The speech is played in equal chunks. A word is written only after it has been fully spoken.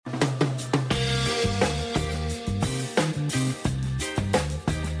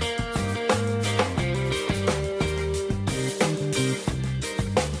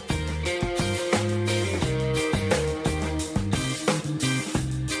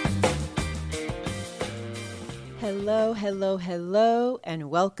Hello, hello, hello,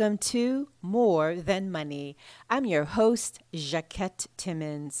 and welcome to More Than Money. I'm your host, Jacquette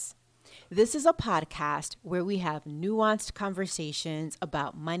Timmons. This is a podcast where we have nuanced conversations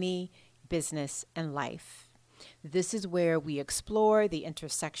about money, business, and life. This is where we explore the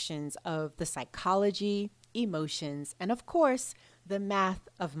intersections of the psychology, emotions, and of course, the math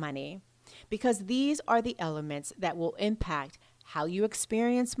of money. Because these are the elements that will impact how you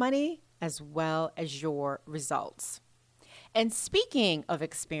experience money as well as your results. And speaking of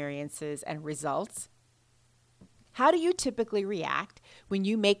experiences and results, how do you typically react when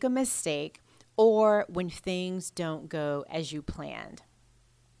you make a mistake or when things don't go as you planned?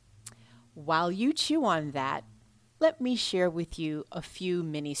 While you chew on that, let me share with you a few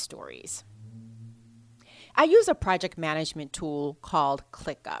mini stories. I use a project management tool called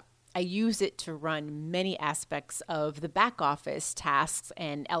ClickUp. I use it to run many aspects of the back office tasks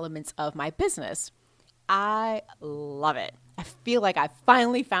and elements of my business. I love it. I feel like I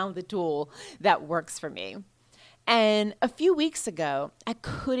finally found the tool that works for me. And a few weeks ago, I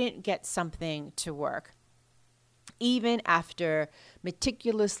couldn't get something to work, even after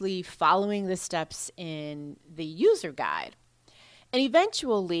meticulously following the steps in the user guide. And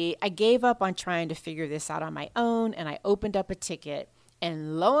eventually, I gave up on trying to figure this out on my own, and I opened up a ticket.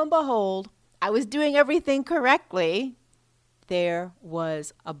 And lo and behold, I was doing everything correctly. There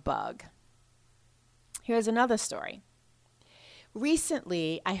was a bug. Here's another story.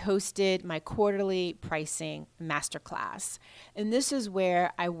 Recently, I hosted my quarterly pricing masterclass. And this is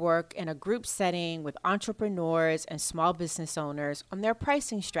where I work in a group setting with entrepreneurs and small business owners on their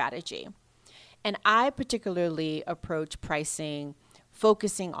pricing strategy. And I particularly approach pricing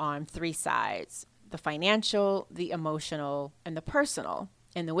focusing on three sides: the financial, the emotional, and the personal.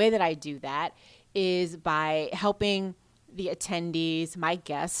 And the way that I do that is by helping the attendees, my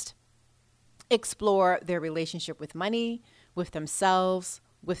guests, explore their relationship with money, with themselves,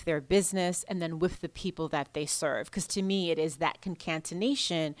 with their business, and then with the people that they serve. Because to me, it is that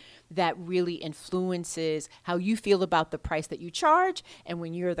concatenation that really influences how you feel about the price that you charge, and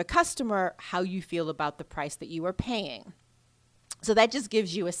when you're the customer, how you feel about the price that you are paying. So that just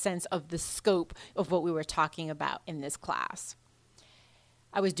gives you a sense of the scope of what we were talking about in this class.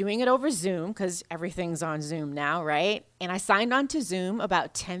 I was doing it over Zoom because everything's on Zoom now, right? And I signed on to Zoom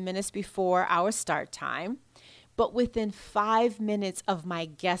about 10 minutes before our start time. But within 5 minutes of my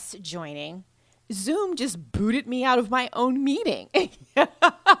guests joining, Zoom just booted me out of my own meeting. And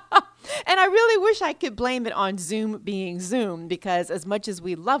I really wish I could blame it on Zoom being Zoom, because as much as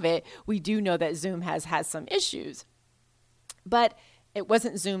we love it, we do know that Zoom has some issues. But it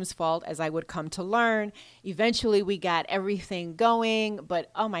wasn't Zoom's fault, as I would come to learn. Eventually, we got everything going, but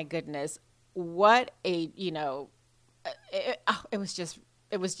oh my goodness, what a, it was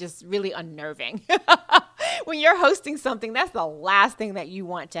just really unnerving. When you're hosting something, that's the last thing that you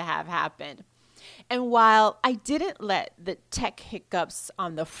want to have happen. And while I didn't let the tech hiccups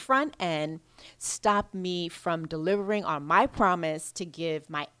on the front end stop me from delivering on my promise to give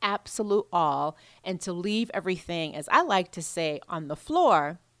my absolute all and to leave everything, as I like to say, on the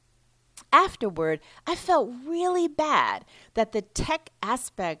floor, afterward, I felt really bad that the tech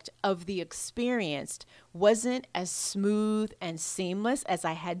aspect of the experience wasn't as smooth and seamless as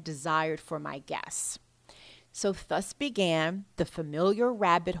I had desired for my guests. So thus began the familiar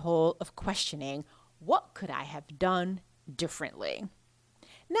rabbit hole of questioning, what could I have done differently?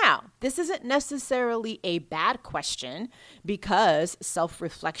 Now, this isn't necessarily a bad question, because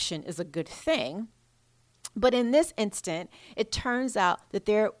self-reflection is a good thing. But in this instant, it turns out that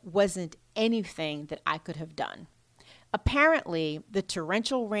there wasn't anything that I could have done. Apparently, the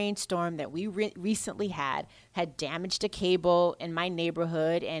torrential rainstorm that we recently had damaged a cable in my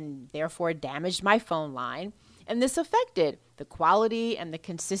neighborhood and therefore damaged my phone line. And this affected the quality and the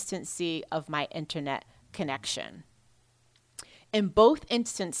consistency of my internet connection. In both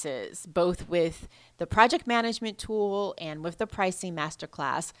instances, both with the project management tool and with the pricing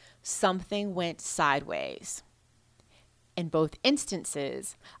masterclass, something went sideways. In both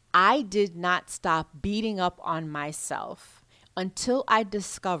instances, I did not stop beating up on myself until I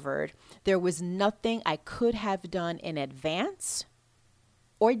discovered there was nothing I could have done in advance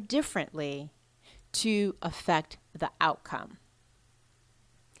or differently to affect the outcome.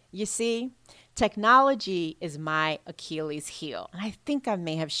 You see, technology is my Achilles heel. And I think I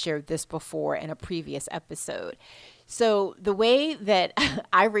may have shared this before in a previous episode. So the way that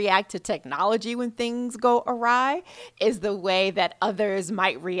I react to technology when things go awry is the way that others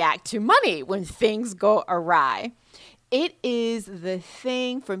might react to money when things go awry. It is the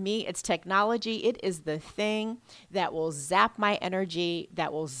thing, for me, it's technology. It is the thing that will zap my energy,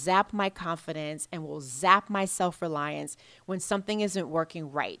 that will zap my confidence, and will zap my self-reliance when something isn't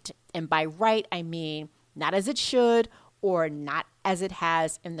working right. And by right, I mean not as it should or not as it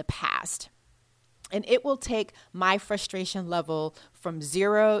has in the past. And it will take my frustration level from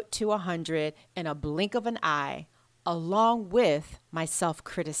 0 to 100 in a blink of an eye, along with my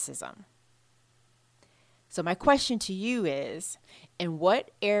self-criticism. So my question to you is, in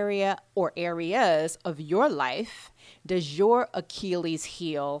what area or areas of your life does your Achilles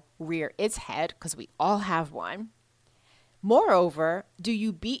heel rear its head? Because we all have one. Moreover, do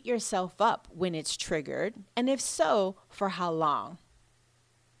you beat yourself up when it's triggered? And if so, for how long?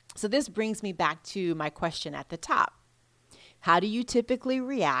 So this brings me back to my question at the top. How do you typically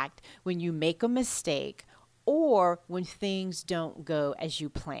react when you make a mistake or when things don't go as you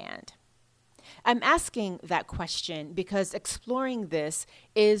planned? I'm asking that question because exploring this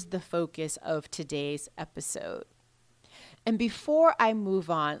is the focus of today's episode. And before I move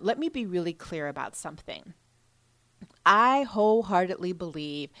on, let me be really clear about something. I wholeheartedly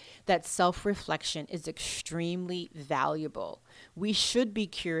believe that self-reflection is extremely valuable. We should be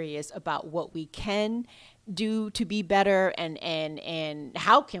curious about what we can do to be better and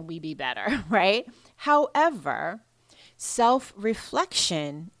how can we be better, right? However,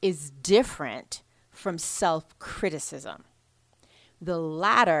 self-reflection is different from self-criticism. The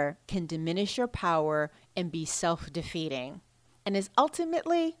latter can diminish your power and be self-defeating and is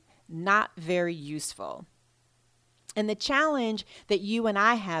ultimately not very useful. And the challenge that you and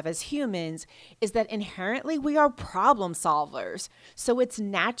I have as humans is that inherently we are problem solvers. So it's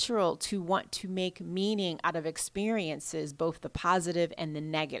natural to want to make meaning out of experiences, both the positive and the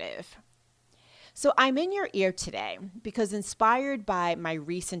negative. So I'm in your ear today because, inspired by my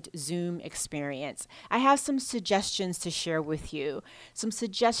recent Zoom experience, I have some suggestions to share with you, some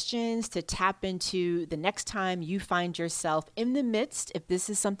suggestions to tap into the next time you find yourself in the midst, if this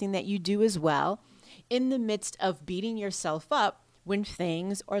is something that you do as well, in the midst of beating yourself up when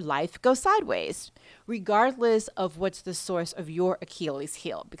things or life go sideways, regardless of what's the source of your Achilles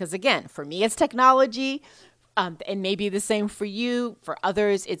heel. Because again, for me, it's technology. And maybe the same for you. For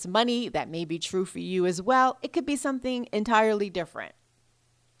others, it's money. That may be true for you as well. It could be something entirely different.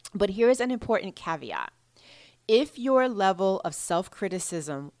 But here's an important caveat. If your level of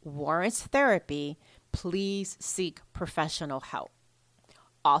self-criticism warrants therapy, please seek professional help.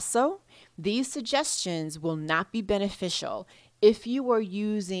 Also, these suggestions will not be beneficial if you are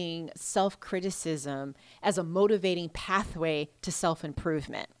using self-criticism as a motivating pathway to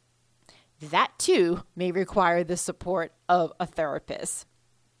self-improvement. That too may require the support of a therapist.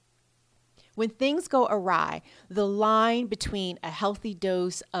 When things go awry, the line between a healthy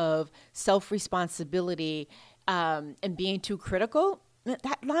dose of self-responsibility and being too critical,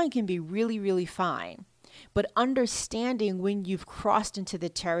 that line can be really, really fine. But understanding when you've crossed into the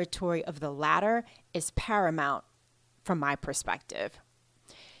territory of the latter is paramount from my perspective.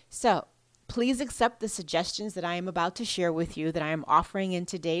 So, please accept the suggestions that I am about to share with you, that I am offering in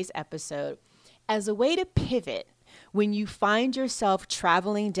today's episode, as a way to pivot when you find yourself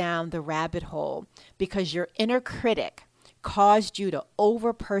traveling down the rabbit hole because your inner critic caused you to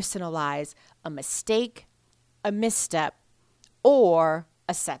over-personalize a mistake, a misstep, or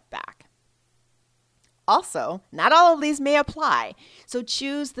a setback. Also, not all of these may apply, so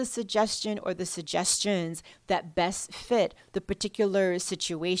choose the suggestion or the suggestions that best fit the particular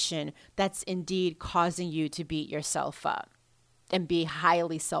situation that's indeed causing you to beat yourself up and be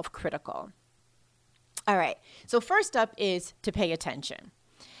highly self-critical. All right, so first up is to pay attention.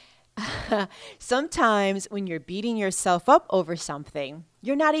 Sometimes when you're beating yourself up over something,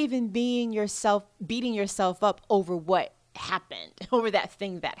 you're not even beating yourself up over what happened, over that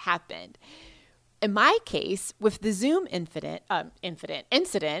thing that happened. In my case, with the Zoom incident, I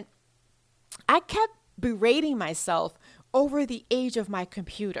kept berating myself over the age of my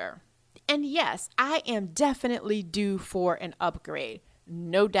computer. And yes, I am definitely due for an upgrade,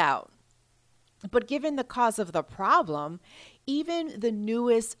 no doubt. But given the cause of the problem, even the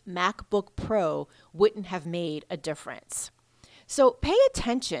newest MacBook Pro wouldn't have made a difference. So pay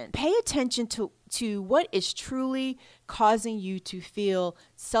attention to what is truly causing you to feel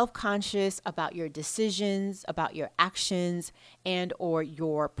self-conscious about your decisions, about your actions, and or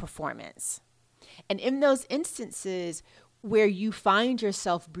your performance. And in those instances where you find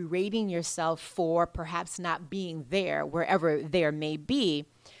yourself berating yourself for perhaps not being there, wherever there may be,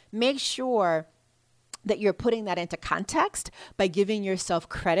 make sure that you're putting that into context by giving yourself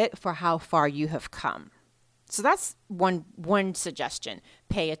credit for how far you have come. So that's one suggestion.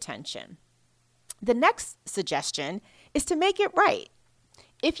 Pay attention. The next suggestion is to make it right.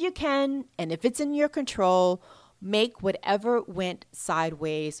 If you can, and if it's in your control, make whatever went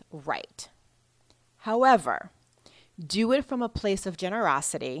sideways right. However, do it from a place of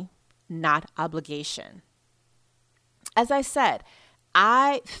generosity, not obligation. As I said,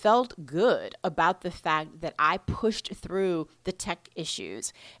 I felt good about the fact that I pushed through the tech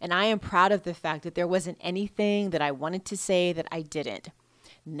issues, and I am proud of the fact that there wasn't anything that I wanted to say that I didn't.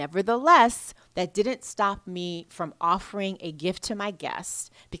 Nevertheless, that didn't stop me from offering a gift to my guests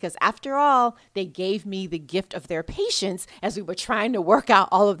because after all, they gave me the gift of their patience as we were trying to work out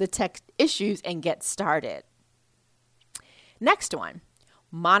all of the tech issues and get started. Next one,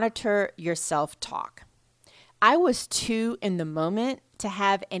 monitor your self-talk. I was too in the moment to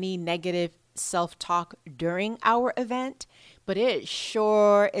have any negative self-talk during our event, but it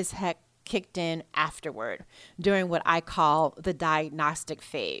sure as heck kicked in afterward during what I call the diagnostic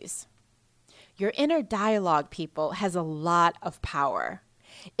phase. Your inner dialogue, people, has a lot of power.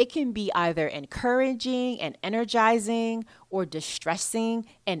 It can be either encouraging and energizing or distressing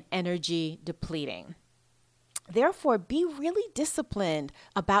and energy depleting. Therefore, be really disciplined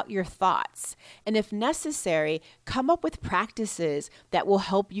about your thoughts. And if necessary, come up with practices that will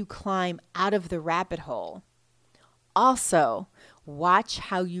help you climb out of the rabbit hole. Also, watch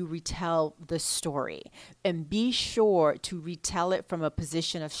how you retell the story and be sure to retell it from a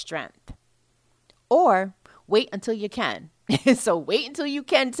position of strength. Or wait until you can. So wait until you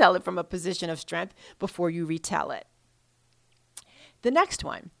can tell it from a position of strength before you retell it. The next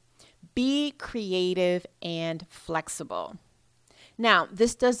one, be creative and flexible. Now,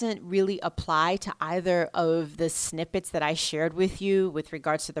 this doesn't really apply to either of the snippets that I shared with you with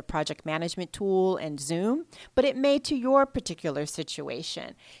regards to the project management tool and Zoom, but it may to your particular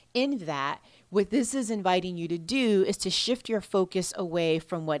situation. In that, what this is inviting you to do is to shift your focus away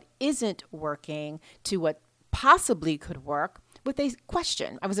from what isn't working to what possibly could work with a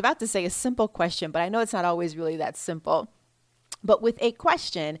question. I was about to say a simple question, but I know it's not always really that simple. But with a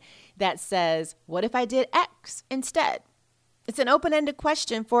question that says, what if I did X instead? It's an open-ended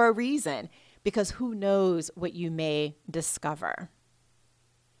question for a reason, because who knows what you may discover.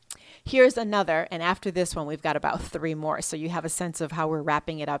 Here's another, and after this one, we've got about 3 more, so you have a sense of how we're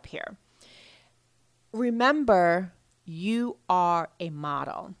wrapping it up here. Remember, you are a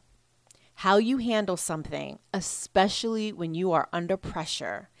model. How you handle something, especially when you are under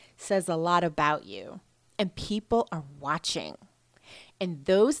pressure, says a lot about you, and people are watching. And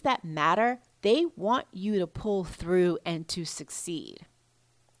those that matter, they want you to pull through and to succeed.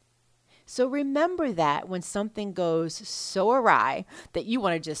 So remember that when something goes so awry that you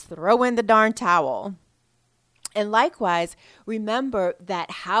want to just throw in the darn towel. And likewise, remember that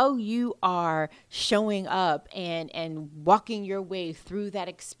how you are showing up and walking your way through that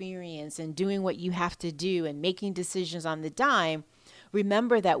experience and doing what you have to do and making decisions on the dime,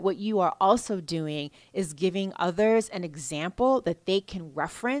 remember that what you are also doing is giving others an example that they can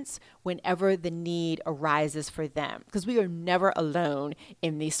reference whenever the need arises for them. Because we are never alone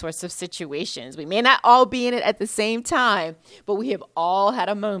in these sorts of situations. We may not all be in it at the same time, but we have all had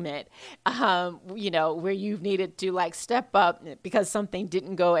a moment, where you've needed to step up because something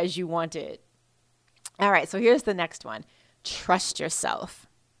didn't go as you wanted. All right, so here's the next one. Trust yourself.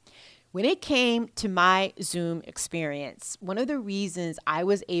 When it came to my Zoom experience, one of the reasons I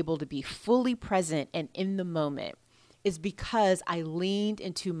was able to be fully present and in the moment is because I leaned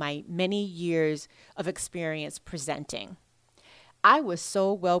into my many years of experience presenting. I was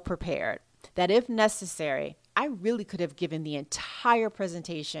so well prepared that if necessary, I really could have given the entire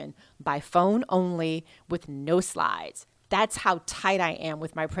presentation by phone only with no slides. That's how tight I am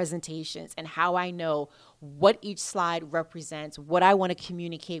with my presentations and how I know what each slide represents, what I want to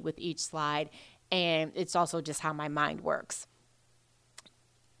communicate with each slide, and it's also just how my mind works.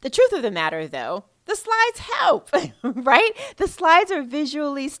 The truth of the matter, though, the slides help, right? The slides are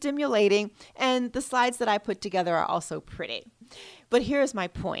visually stimulating, and the slides that I put together are also pretty. But here's my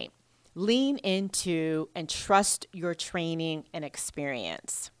point. Lean into and trust your training and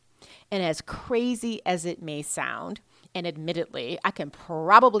experience. And as crazy as it may sound, and admittedly, I can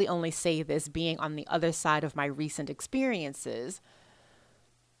probably only say this being on the other side of my recent experiences,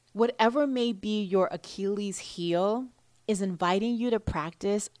 whatever may be your Achilles heel is inviting you to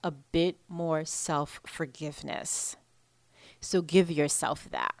practice a bit more self-forgiveness. So give yourself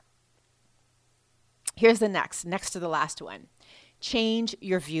that. Here's the next to the last one. Change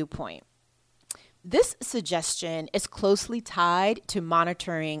your viewpoint. This suggestion is closely tied to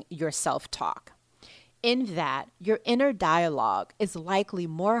monitoring your self-talk, in that your inner dialogue is likely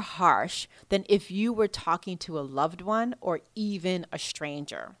more harsh than if you were talking to a loved one or even a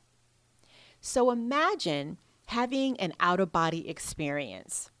stranger. So imagine having an out-of-body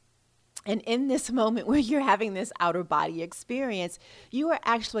experience. And in this moment where you're having this outer body experience, you are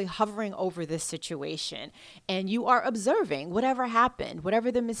actually hovering over this situation and you are observing whatever happened,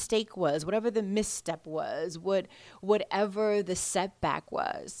 whatever the mistake was, whatever the misstep was, whatever the setback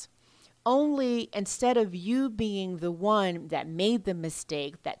was. Only instead of you being the one that made the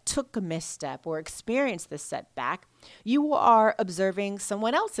mistake, that took a misstep or experienced the setback, you are observing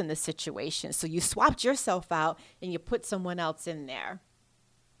someone else in the situation. So you swapped yourself out and you put someone else in there.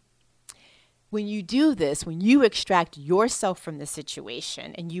 When you do this, when you extract yourself from the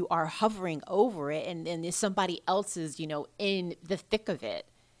situation and you are hovering over it and then somebody else is, in the thick of it,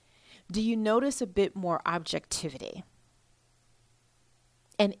 do you notice a bit more objectivity?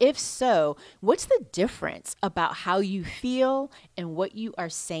 And if so, what's the difference about how you feel and what you are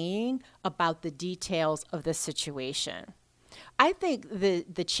saying about the details of the situation? I think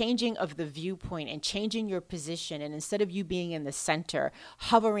the changing of the viewpoint and changing your position, and instead of you being in the center,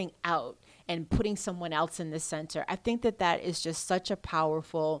 hovering out and putting someone else in the center, I think that is just such a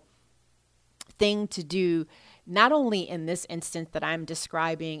powerful thing to do, not only in this instance that I'm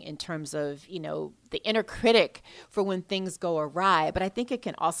describing in terms of, the inner critic for when things go awry, but I think it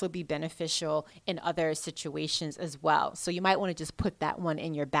can also be beneficial in other situations as well. So you might want to just put that one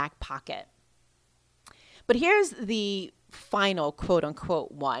in your back pocket. But here's the final quote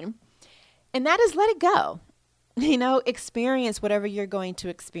unquote one, and that is let it go. Experience whatever you're going to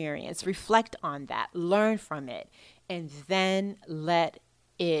experience, reflect on that, learn from it, and then let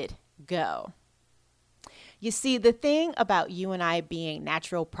it go. You see, the thing about you and I being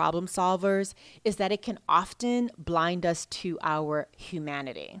natural problem solvers is that it can often blind us to our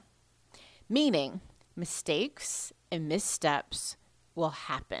humanity. Meaning, mistakes and missteps will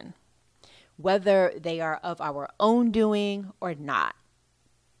happen, whether they are of our own doing or not.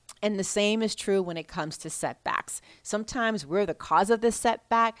 And the same is true when it comes to setbacks. Sometimes we're the cause of the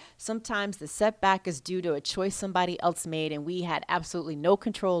setback. Sometimes the setback is due to a choice somebody else made and we had absolutely no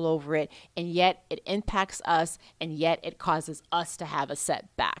control over it. And yet it impacts us, and yet it causes us to have a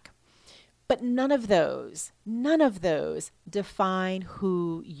setback. But none of those define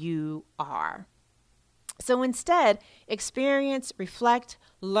who you are. So instead, experience, reflect,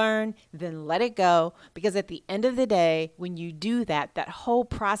 learn, then let it go. Because at the end of the day, when you do that, that whole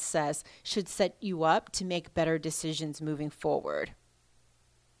process should set you up to make better decisions moving forward.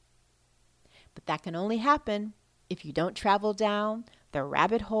 But that can only happen if you don't travel down the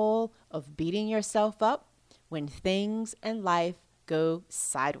rabbit hole of beating yourself up when things in life go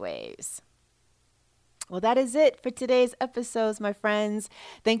sideways. Well, that is it for today's episodes, my friends.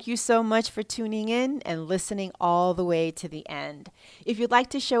 Thank you so much for tuning in and listening all the way to the end. If you'd like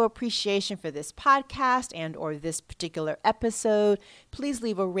to show appreciation for this podcast and or this particular episode, please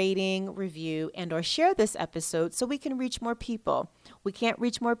leave a rating, review, and or share this episode so we can reach more people. We can't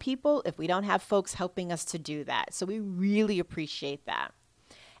reach more people if we don't have folks helping us to do that. So we really appreciate that.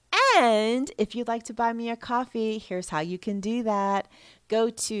 And if you'd like to buy me a coffee, here's how you can do that. Go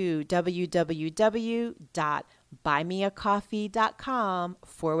to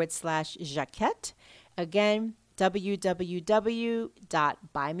www.buymeacoffee.com/Jacquette. Again,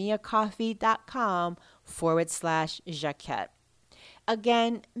 www.buymeacoffee.com/Jacquette.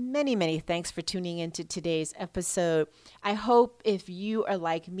 Again, many, many thanks for tuning into today's episode. I hope if you are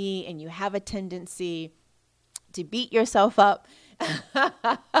like me and you have a tendency to beat yourself up,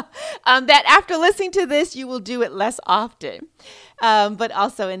 that after listening to this, you will do it less often. But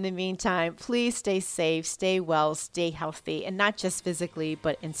also in the meantime, please stay safe, stay well, stay healthy, and not just physically,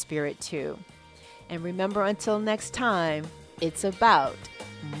 but in spirit too. And remember, until next time, it's about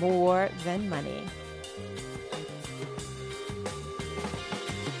more than money.